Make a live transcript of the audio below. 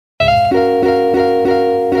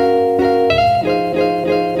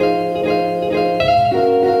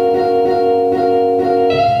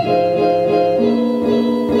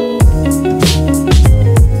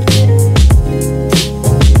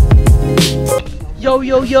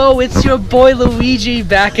Yo, it's your boy Luigi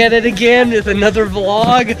back at it again with another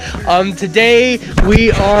vlog. Today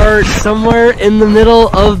we are somewhere in the middle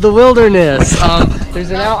of the wilderness. There's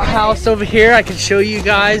an outhouse over here. I can show you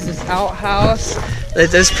guys this outhouse.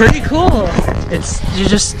 It's pretty cool. It's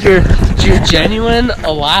your genuine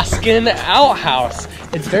Alaskan outhouse.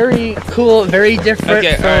 It's very cool, very different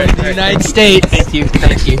from the United States. Thank you.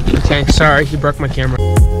 Okay, sorry, you broke my camera.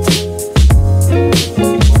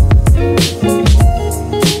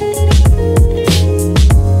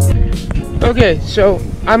 Okay, so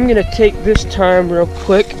I'm gonna take this time real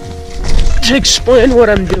quick to explain what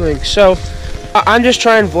I'm doing. So I'm just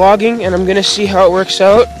trying vlogging and I'm gonna see how it works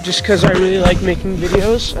out, just because I really like making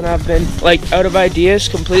videos and I've been like out of ideas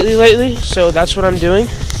completely lately, so that's what I'm doing.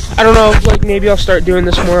 I don't know, like maybe I'll start doing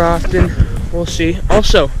this more often, we'll see.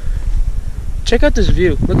 Also, check out this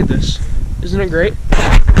view, look at this, isn't it great?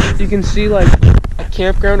 You can see like a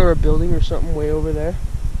campground or a building or something way over there.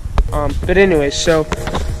 But anyways, so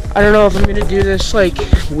I don't know if I'm gonna do this like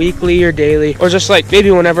weekly or daily, or just like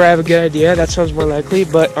maybe whenever I have a good idea. That sounds more likely,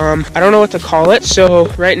 but I don't know what to call it. So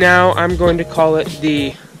right now I'm going to call it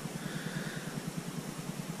the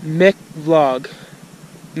McVlog.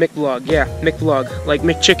 Yeah, McVlog, like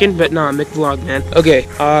McChicken, but nah, McVlog, man. Okay,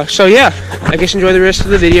 so yeah, I guess enjoy the rest of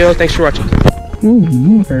the video. Thanks for watching. Ooh,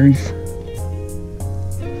 blueberries.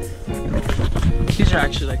 These are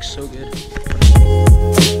actually like so good.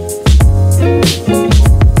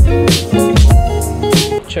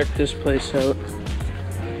 Check this place out.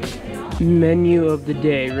 Menu of the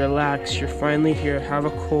day. Relax, you're finally here. Have a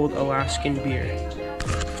cold Alaskan beer.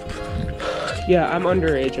 Yeah, I'm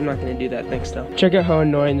underage. I'm not gonna do that. Thanks though. Check out how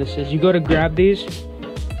annoying this is. You go to grab these,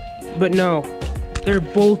 but no, they're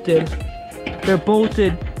bolted. They're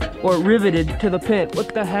bolted or riveted to the pin.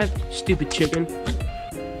 What the heck? Stupid chicken.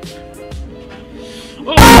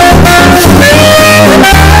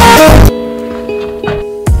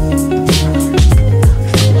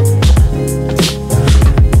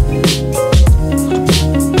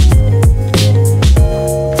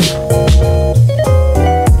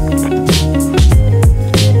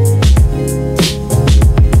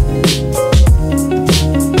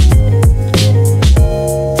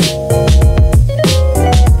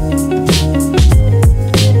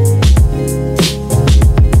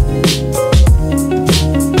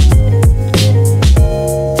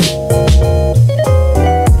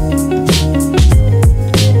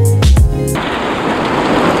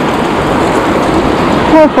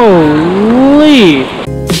 Holy!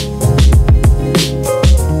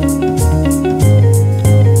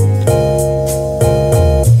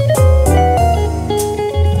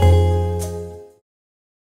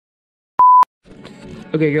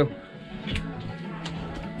 Okay, go.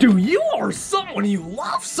 Do you or someone you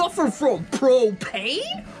love suffer from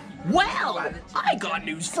propane? Well, I got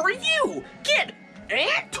news for you. Get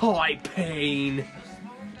anti-pain.